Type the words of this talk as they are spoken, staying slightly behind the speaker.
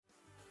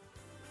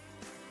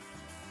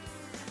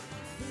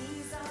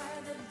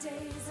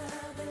days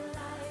of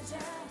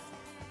Elijah,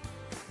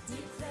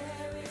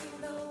 declaring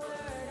the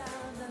word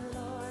of the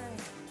Lord.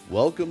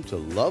 Welcome to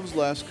Love's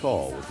Last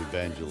Call with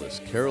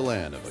Evangelist Carol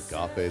Ann of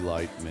Agape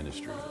Light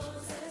Ministries.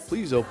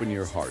 Please open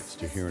your hearts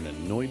to hear an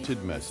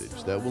anointed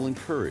message that will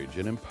encourage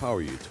and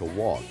empower you to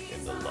walk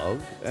in the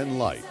love and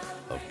light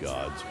of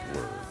God's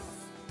Word.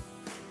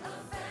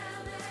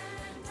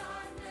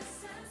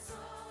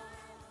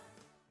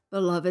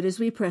 Beloved, as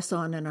we press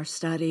on in our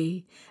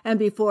study, and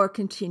before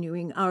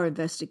continuing our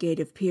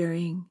investigative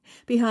peering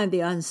behind the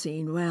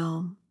unseen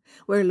realm,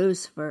 where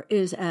Lucifer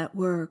is at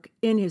work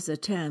in his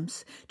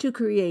attempts to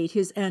create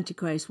his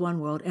Antichrist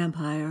one-world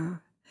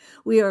empire,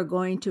 we are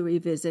going to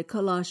revisit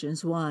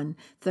Colossians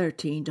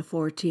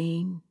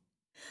 1:13-14.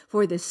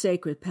 For this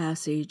sacred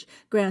passage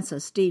grants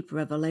us deep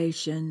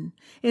revelation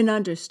in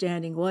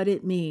understanding what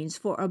it means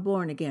for a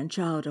born-again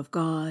child of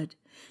God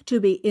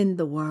to be in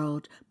the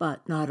world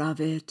but not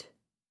of it.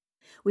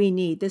 We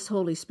need this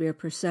Holy Spirit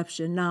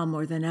perception now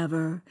more than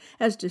ever,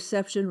 as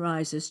deception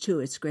rises to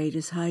its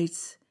greatest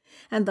heights,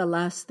 and the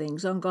last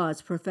things on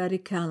God's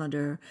prophetic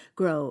calendar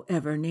grow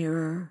ever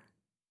nearer.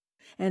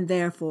 And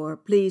therefore,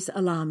 please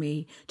allow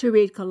me to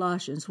read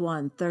Colossians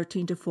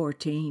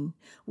 1:13-14,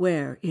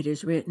 where it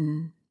is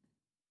written,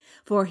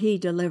 "For he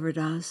delivered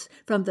us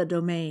from the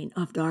domain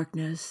of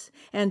darkness,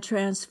 and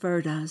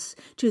transferred us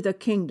to the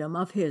kingdom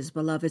of his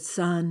beloved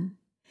Son,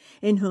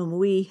 in whom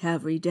we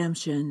have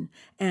redemption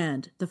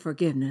and the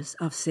forgiveness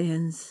of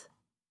sins."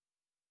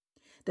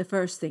 The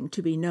first thing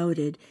to be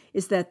noted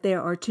is that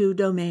there are two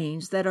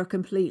domains that are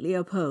completely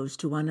opposed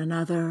to one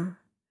another.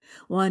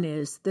 One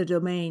is the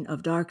domain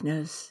of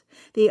darkness.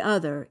 The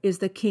other is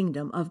the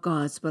kingdom of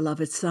God's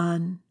beloved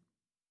Son.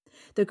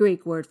 The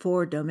Greek word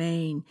for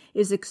domain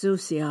is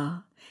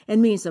exousia,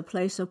 and means a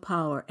place of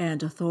power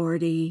and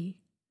authority.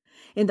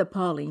 In the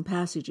Pauline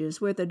passages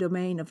where the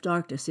domain of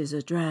darkness is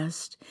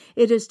addressed,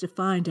 it is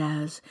defined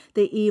as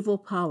the evil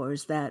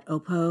powers that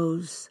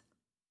oppose.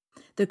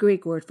 The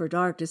Greek word for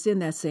darkness in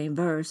that same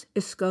verse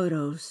is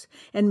skotos,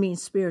 and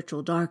means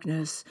spiritual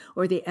darkness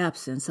or the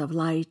absence of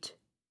light,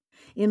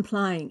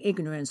 implying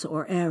ignorance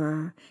or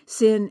error,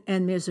 sin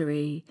and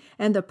misery,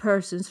 and the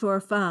persons who are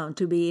found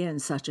to be in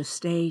such a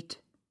state.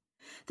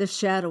 The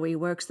shadowy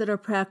works that are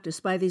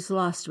practiced by these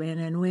lost men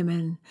and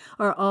women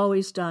are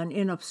always done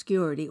in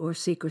obscurity or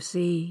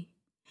secrecy.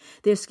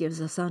 This gives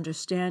us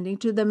understanding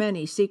to the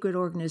many secret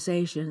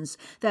organizations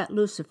that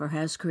Lucifer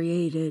has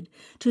created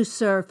to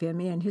serve him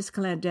in his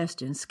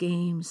clandestine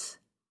schemes.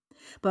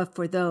 But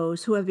for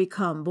those who have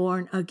become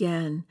born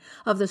again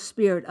of the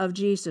Spirit of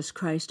Jesus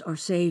Christ our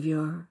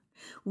Savior,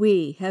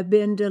 we have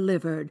been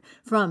delivered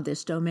from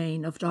this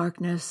domain of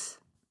darkness.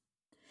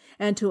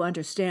 And to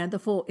understand the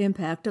full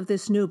impact of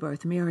this new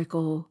birth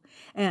miracle,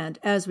 and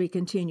as we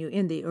continue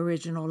in the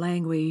original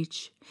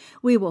language,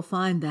 we will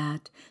find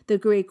that the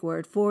Greek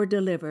word for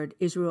delivered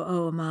is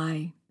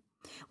ruomai,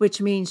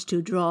 which means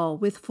to draw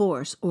with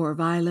force or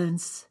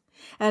violence,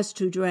 as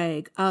to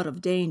drag out of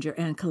danger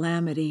and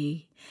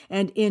calamity,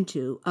 and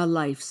into a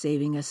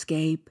life-saving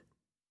escape.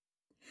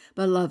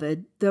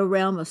 Beloved, the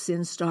realm of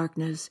sin's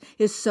darkness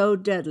is so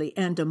deadly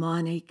and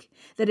demonic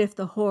that if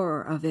the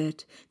horror of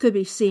it could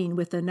be seen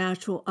with the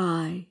natural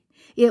eye,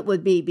 it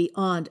would be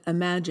beyond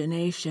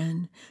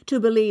imagination to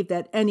believe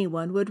that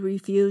anyone would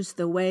refuse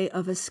the way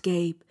of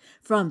escape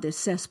from this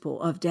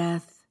cesspool of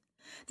death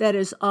that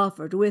is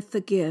offered with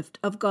the gift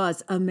of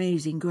God's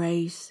amazing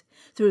grace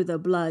through the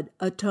blood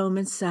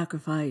atonement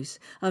sacrifice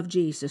of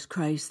Jesus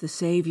Christ the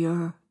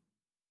Savior.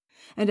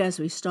 And as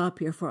we stop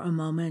here for a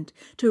moment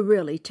to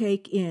really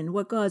take in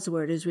what God's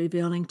Word is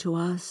revealing to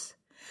us,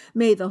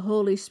 may the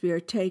Holy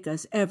Spirit take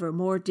us ever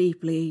more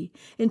deeply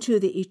into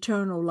the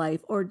eternal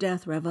life or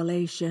death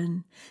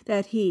revelation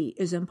that He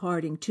is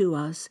imparting to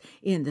us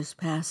in this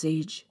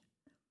passage.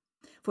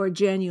 For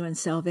genuine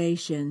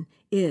salvation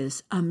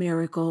is a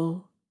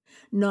miracle,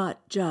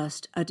 not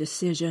just a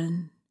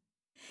decision.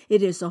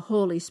 It is a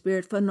Holy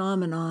Spirit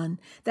phenomenon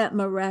that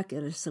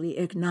miraculously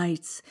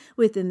ignites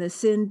within the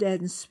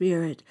sin-deadened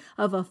spirit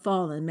of a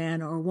fallen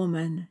man or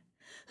woman,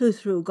 who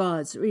through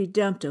God's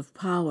redemptive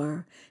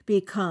power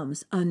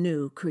becomes a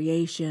new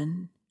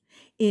creation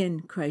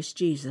in Christ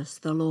Jesus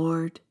the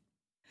Lord.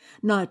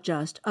 Not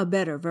just a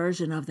better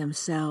version of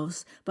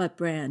themselves, but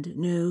brand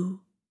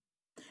new.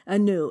 A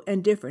new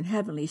and different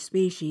heavenly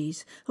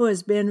species who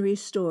has been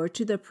restored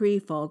to the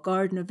pre-fall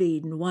Garden of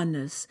Eden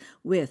oneness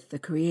with the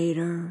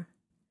Creator.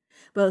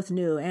 Both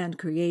new and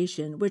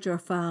creation, which are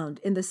found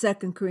in the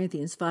 2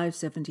 Corinthians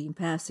 5:17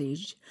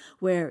 passage,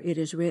 where it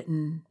is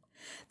written,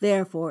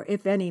 "Therefore,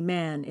 if any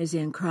man is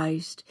in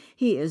Christ,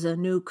 he is a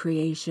new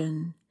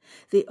creation.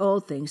 The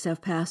old things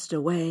have passed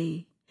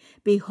away.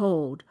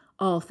 Behold,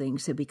 all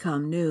things have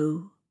become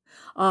new,"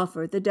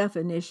 offer the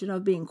definition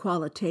of being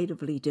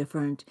qualitatively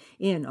different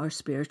in our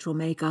spiritual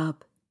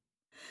makeup.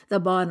 The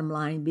bottom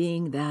line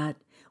being that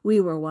we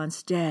were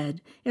once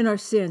dead in our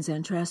sins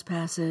and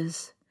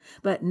trespasses,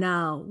 but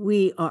now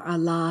we are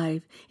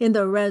alive in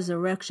the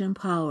resurrection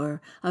power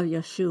of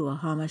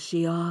Yeshua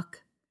HaMashiach,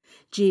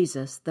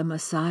 Jesus the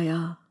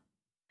Messiah.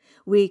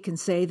 We can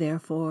say,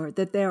 therefore,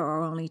 that there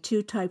are only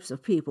two types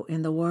of people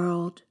in the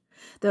world: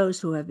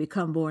 those who have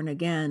become born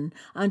again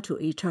unto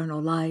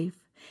eternal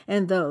life,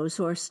 and those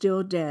who are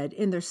still dead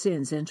in their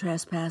sins and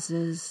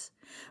trespasses,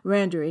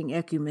 rendering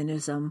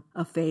ecumenism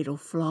a fatal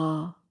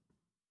flaw.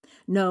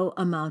 No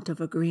amount of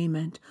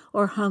agreement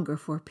or hunger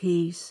for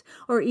peace,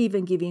 or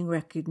even giving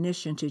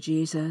recognition to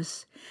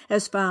Jesus,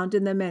 as found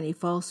in the many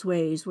false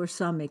ways where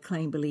some may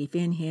claim belief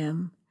in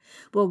him,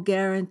 will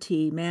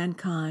guarantee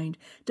mankind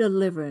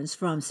deliverance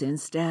from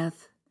sin's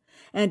death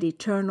and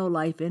eternal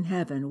life in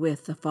heaven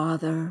with the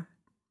Father.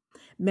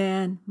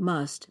 Man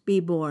must be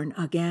born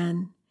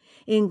again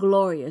in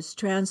glorious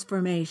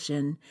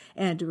transformation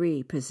and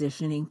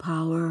repositioning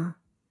power.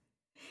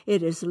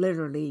 It is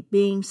literally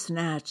being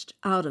snatched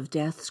out of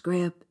death's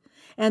grip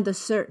and the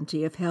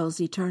certainty of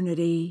hell's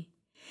eternity,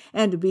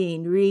 and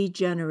being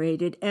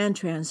regenerated and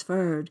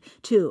transferred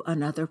to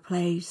another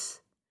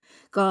place,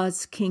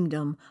 God's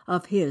kingdom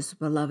of his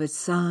beloved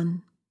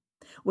Son,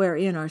 where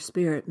in our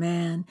spirit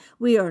man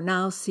we are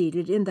now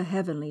seated in the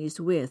heavenlies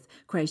with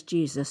Christ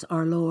Jesus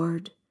our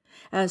Lord,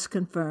 as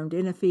confirmed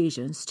in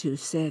Ephesians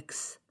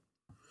 2:6.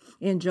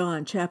 In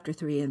John chapter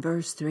 3 and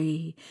verse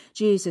 3,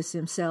 Jesus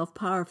himself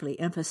powerfully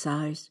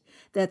emphasized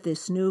that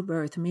this new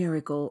birth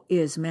miracle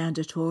is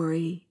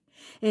mandatory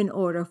in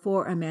order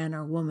for a man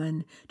or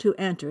woman to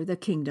enter the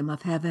kingdom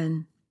of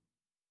heaven.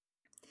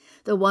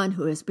 The one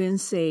who has been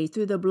saved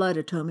through the blood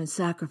atonement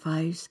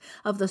sacrifice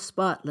of the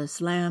spotless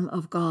Lamb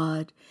of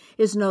God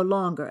is no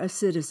longer a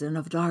citizen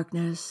of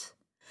darkness,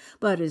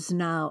 but is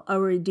now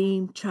a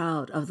redeemed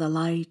child of the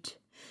light,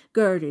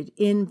 girded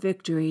in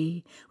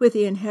victory with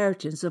the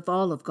inheritance of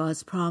all of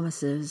God's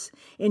promises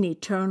in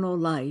eternal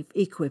life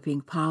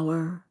equipping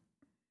power.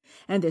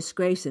 And this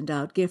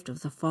grace-endowed gift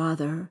of the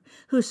Father,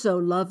 who so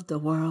loved the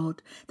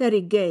world that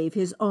he gave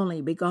his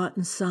only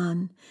begotten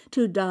Son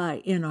to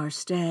die in our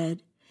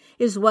stead,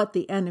 is what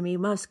the enemy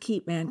must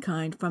keep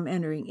mankind from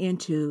entering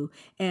into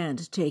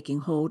and taking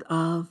hold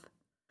of.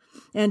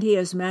 And he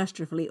has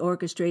masterfully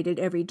orchestrated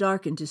every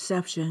darkened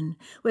deception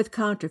with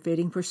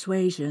counterfeiting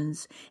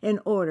persuasions in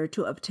order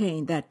to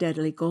obtain that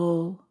deadly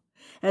goal,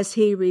 as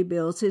he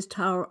rebuilds his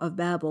Tower of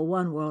Babel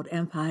one-world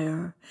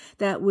empire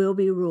that will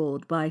be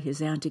ruled by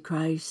his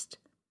Antichrist.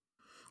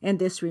 And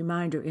this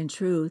reminder, in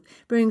truth,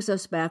 brings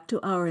us back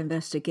to our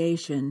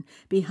investigation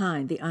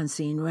behind the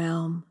unseen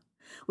realm,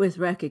 with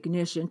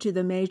recognition to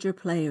the major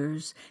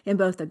players in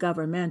both the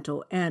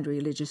governmental and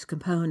religious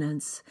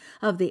components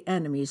of the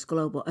enemy's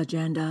global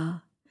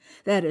agenda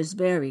that is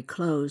very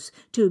close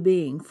to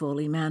being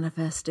fully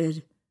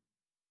manifested.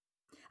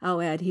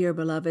 I'll add here,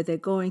 beloved,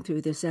 that going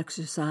through this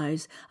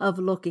exercise of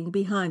looking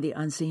behind the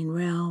unseen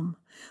realm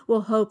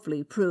will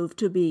hopefully prove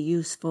to be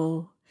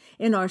useful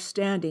in our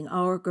standing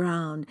our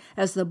ground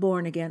as the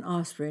born-again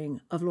offspring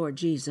of Lord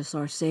Jesus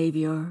our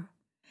Savior,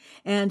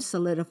 and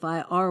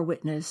solidify our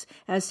witness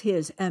as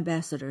his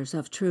ambassadors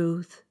of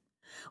truth,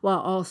 while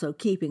also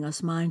keeping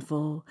us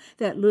mindful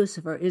that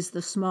Lucifer is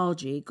the small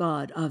g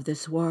god of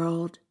this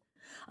world,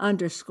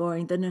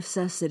 underscoring the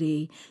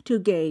necessity to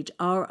gauge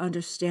our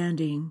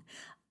understanding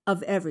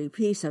of every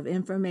piece of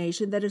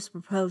information that is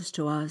proposed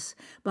to us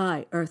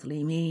by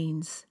earthly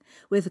means,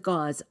 with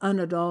God's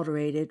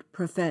unadulterated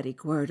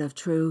prophetic word of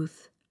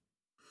truth.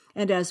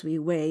 And as we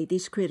weigh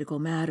these critical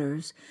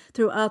matters,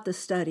 throughout the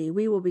study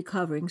we will be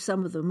covering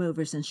some of the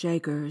movers and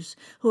shakers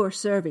who are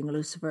serving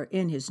Lucifer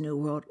in his New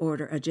World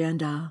Order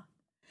agenda,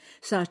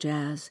 such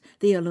as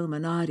the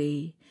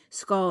Illuminati,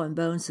 Skull and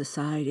Bone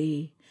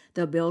Society,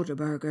 the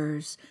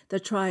Bilderbergers, the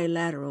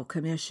Trilateral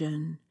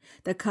Commission,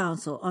 the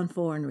Council on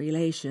Foreign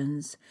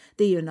Relations,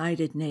 the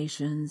United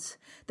Nations,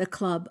 the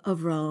Club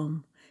of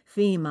Rome,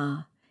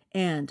 FEMA,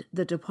 and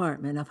the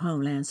Department of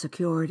Homeland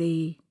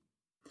Security.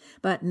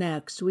 But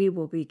next we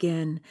will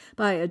begin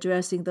by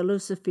addressing the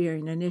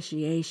Luciferian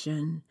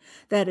initiation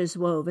that is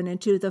woven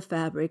into the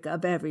fabric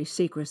of every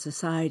secret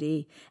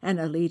society and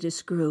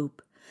elitist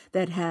group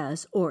that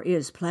has or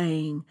is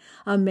playing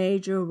a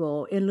major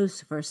role in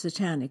Lucifer's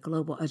satanic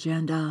global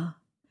agenda,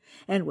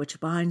 and which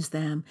binds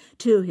them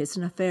to his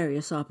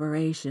nefarious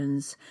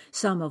operations,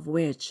 some of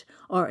which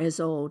are as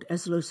old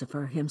as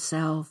Lucifer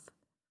himself.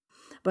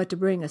 But to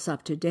bring us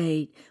up to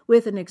date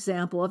with an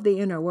example of the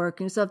inner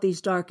workings of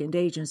these darkened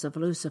agents of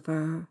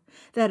Lucifer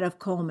that have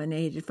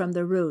culminated from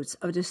the roots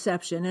of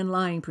deception and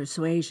lying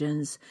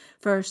persuasions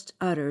first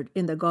uttered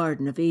in the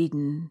Garden of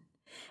Eden,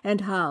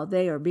 and how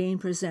they are being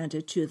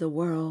presented to the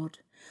world,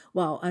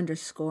 while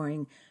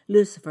underscoring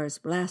Lucifer's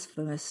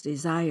blasphemous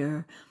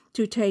desire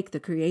to take the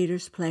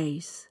Creator's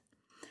place,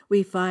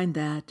 we find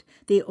that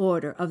the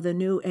Order of the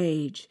New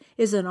Age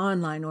is an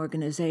online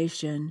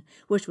organization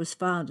which was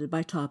founded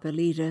by top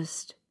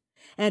elitists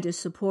and is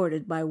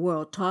supported by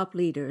world top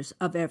leaders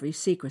of every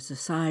secret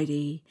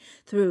society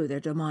through their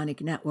demonic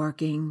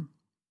networking.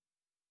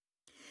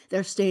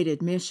 Their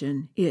stated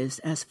mission is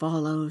as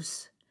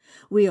follows: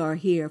 we are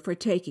here for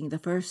taking the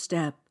first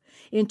step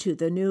into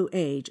the new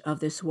age of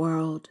this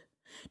world,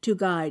 to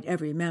guide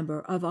every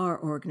member of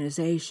our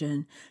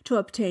organization to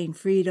obtain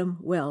freedom,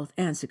 wealth,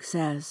 and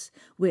success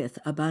with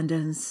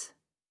abundance.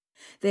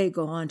 They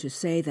go on to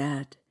say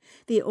that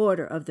the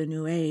order of the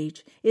New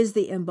Age is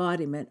the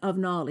embodiment of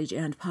knowledge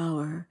and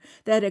power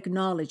that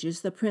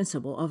acknowledges the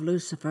principle of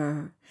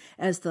Lucifer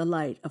as the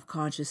light of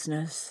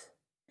consciousness.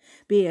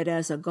 Be it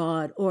as a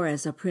god or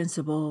as a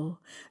principle,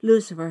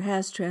 Lucifer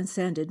has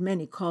transcended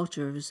many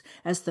cultures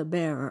as the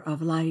bearer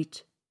of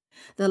light,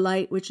 the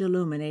light which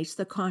illuminates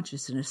the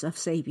consciousness of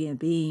sapient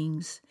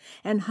beings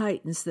and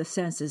heightens the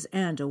senses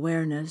and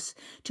awareness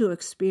to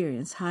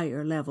experience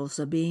higher levels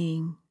of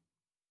being.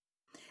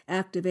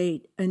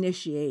 Activate,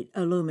 initiate,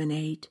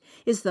 illuminate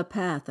is the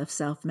path of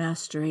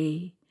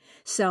self-mastery,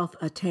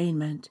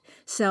 self-attainment,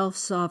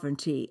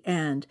 self-sovereignty,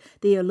 and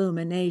the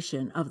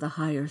illumination of the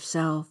higher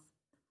self.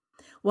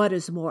 What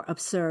is more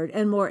absurd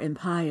and more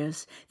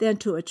impious than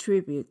to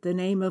attribute the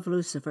name of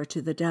Lucifer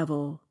to the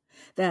devil,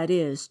 that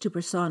is, to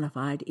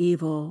personified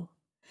evil?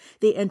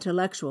 The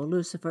intellectual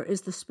Lucifer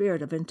is the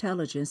spirit of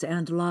intelligence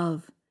and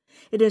love.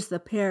 It is the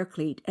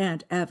paraclete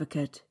and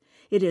advocate.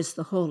 It is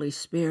the Holy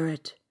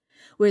Spirit,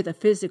 where the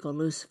physical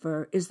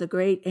Lucifer is the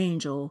great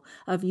angel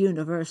of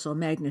universal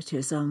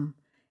magnetism.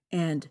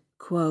 And,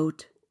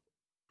 quote,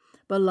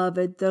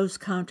 Beloved, those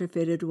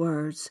counterfeited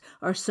words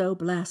are so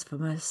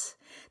blasphemous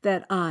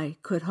that I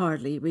could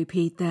hardly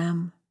repeat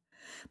them.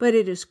 But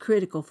it is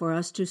critical for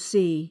us to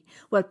see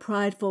what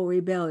prideful,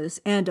 rebellious,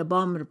 and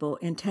abominable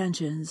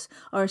intentions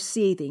are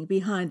seething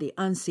behind the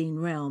unseen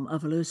realm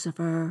of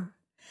Lucifer,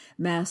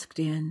 masked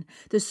in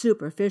the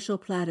superficial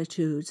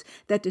platitudes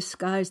that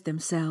disguise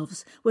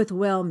themselves with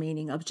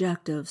well-meaning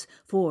objectives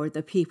for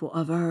the people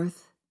of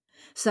Earth,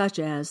 such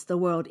as the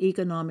World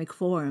Economic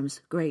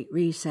Forum's Great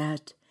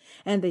Reset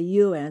and the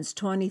UN's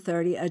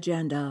 2030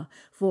 Agenda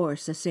for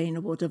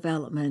Sustainable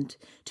Development,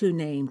 to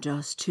name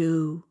just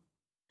two.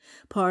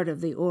 Part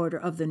of the order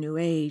of the New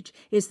Age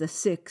is the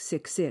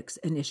 666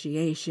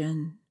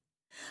 initiation.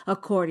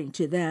 According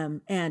to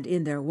them, and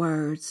in their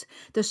words,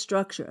 the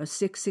structure of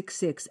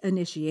 666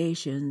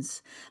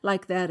 initiations,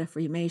 like that of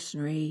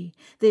Freemasonry,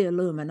 the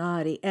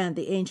Illuminati, and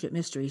the ancient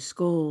mystery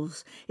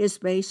schools, is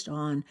based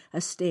on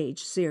a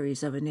staged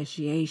series of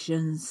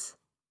initiations.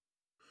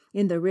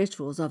 In the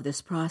rituals of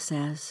this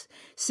process,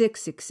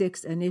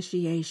 666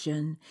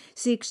 initiation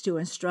seeks to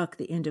instruct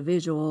the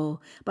individual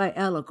by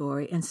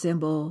allegory and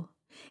symbol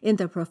in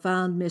the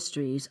profound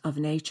mysteries of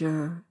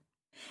nature,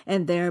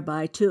 and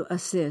thereby to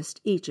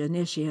assist each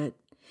initiate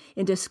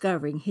in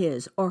discovering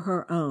his or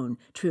her own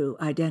true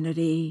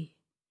identity.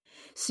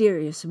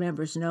 Serious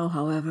members know,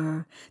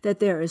 however, that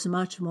there is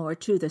much more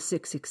to the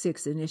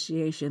 666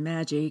 initiation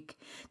magic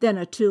than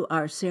a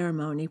 2-hour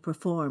ceremony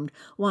performed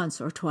once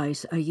or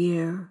twice a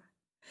year.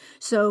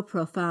 So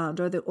profound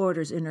are the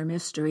order's inner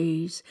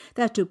mysteries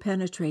that to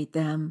penetrate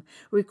them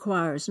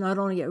requires not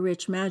only a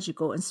rich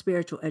magical and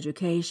spiritual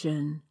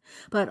education,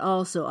 but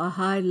also a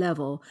high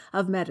level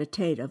of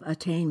meditative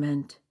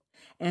attainment.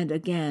 And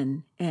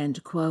again,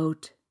 end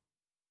quote.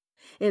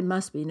 It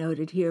must be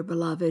noted here,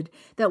 beloved,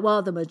 that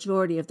while the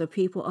majority of the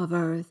people of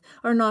Earth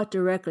are not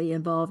directly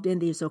involved in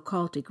these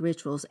occultic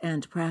rituals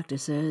and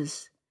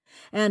practices,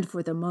 and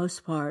for the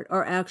most part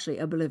are actually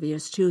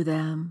oblivious to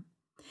them,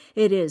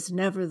 it is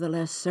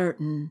nevertheless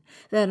certain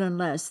that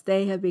unless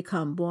they have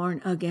become born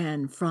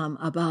again from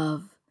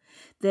above,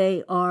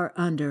 they are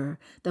under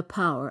the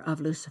power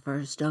of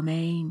Lucifer's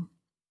domain.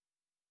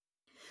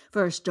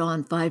 1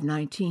 John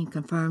 5:19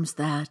 confirms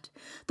that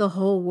the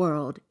whole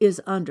world is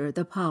under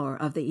the power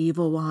of the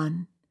evil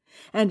one,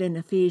 and in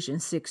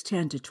Ephesians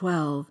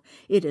 6:10-12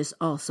 it is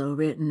also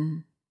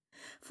written,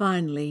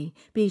 Finally,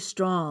 be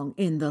strong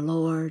in the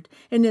Lord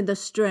and in the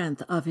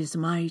strength of his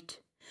might.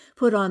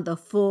 Put on the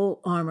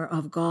full armor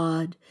of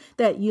God,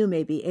 that you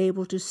may be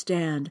able to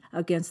stand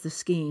against the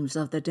schemes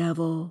of the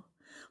devil.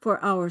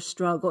 For our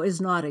struggle is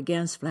not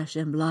against flesh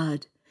and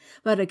blood,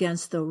 but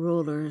against the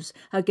rulers,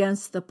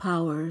 against the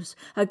powers,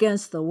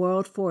 against the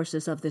world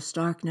forces of this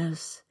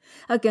darkness,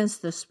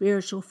 against the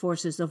spiritual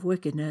forces of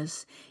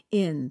wickedness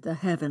in the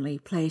heavenly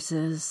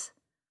places.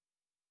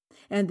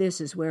 And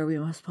this is where we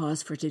must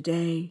pause for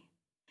today.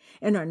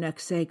 In our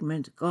next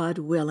segment, God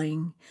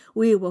willing,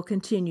 we will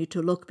continue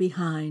to look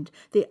behind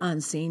the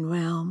unseen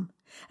realm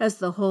as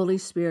the Holy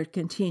Spirit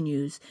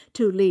continues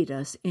to lead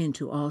us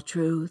into all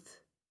truth.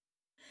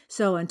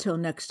 So until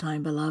next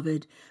time,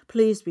 beloved,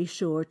 please be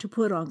sure to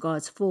put on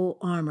God's full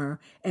armor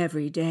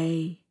every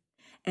day.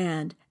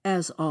 And,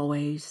 as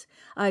always,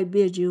 I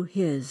bid you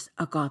his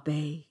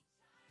agape.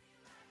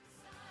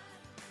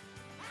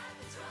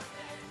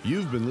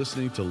 You've been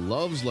listening to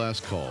Love's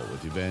Last Call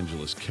with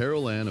Evangelist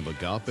Carol Ann of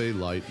Agape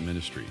Light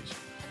Ministries.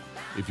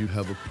 If you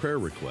have a prayer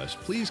request,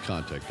 please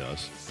contact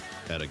us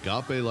at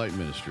Agape Light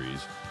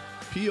Ministries,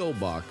 P.O.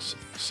 Box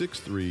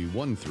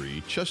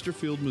 6313,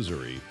 Chesterfield,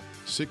 Missouri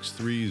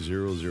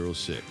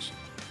 63006,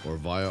 or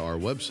via our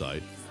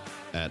website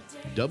at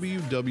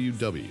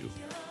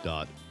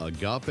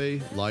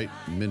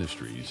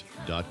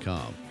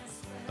www.agapelightministries.com.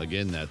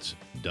 Again, that's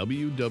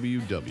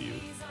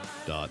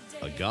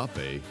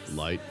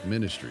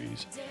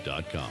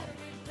www.agapelightministries.com.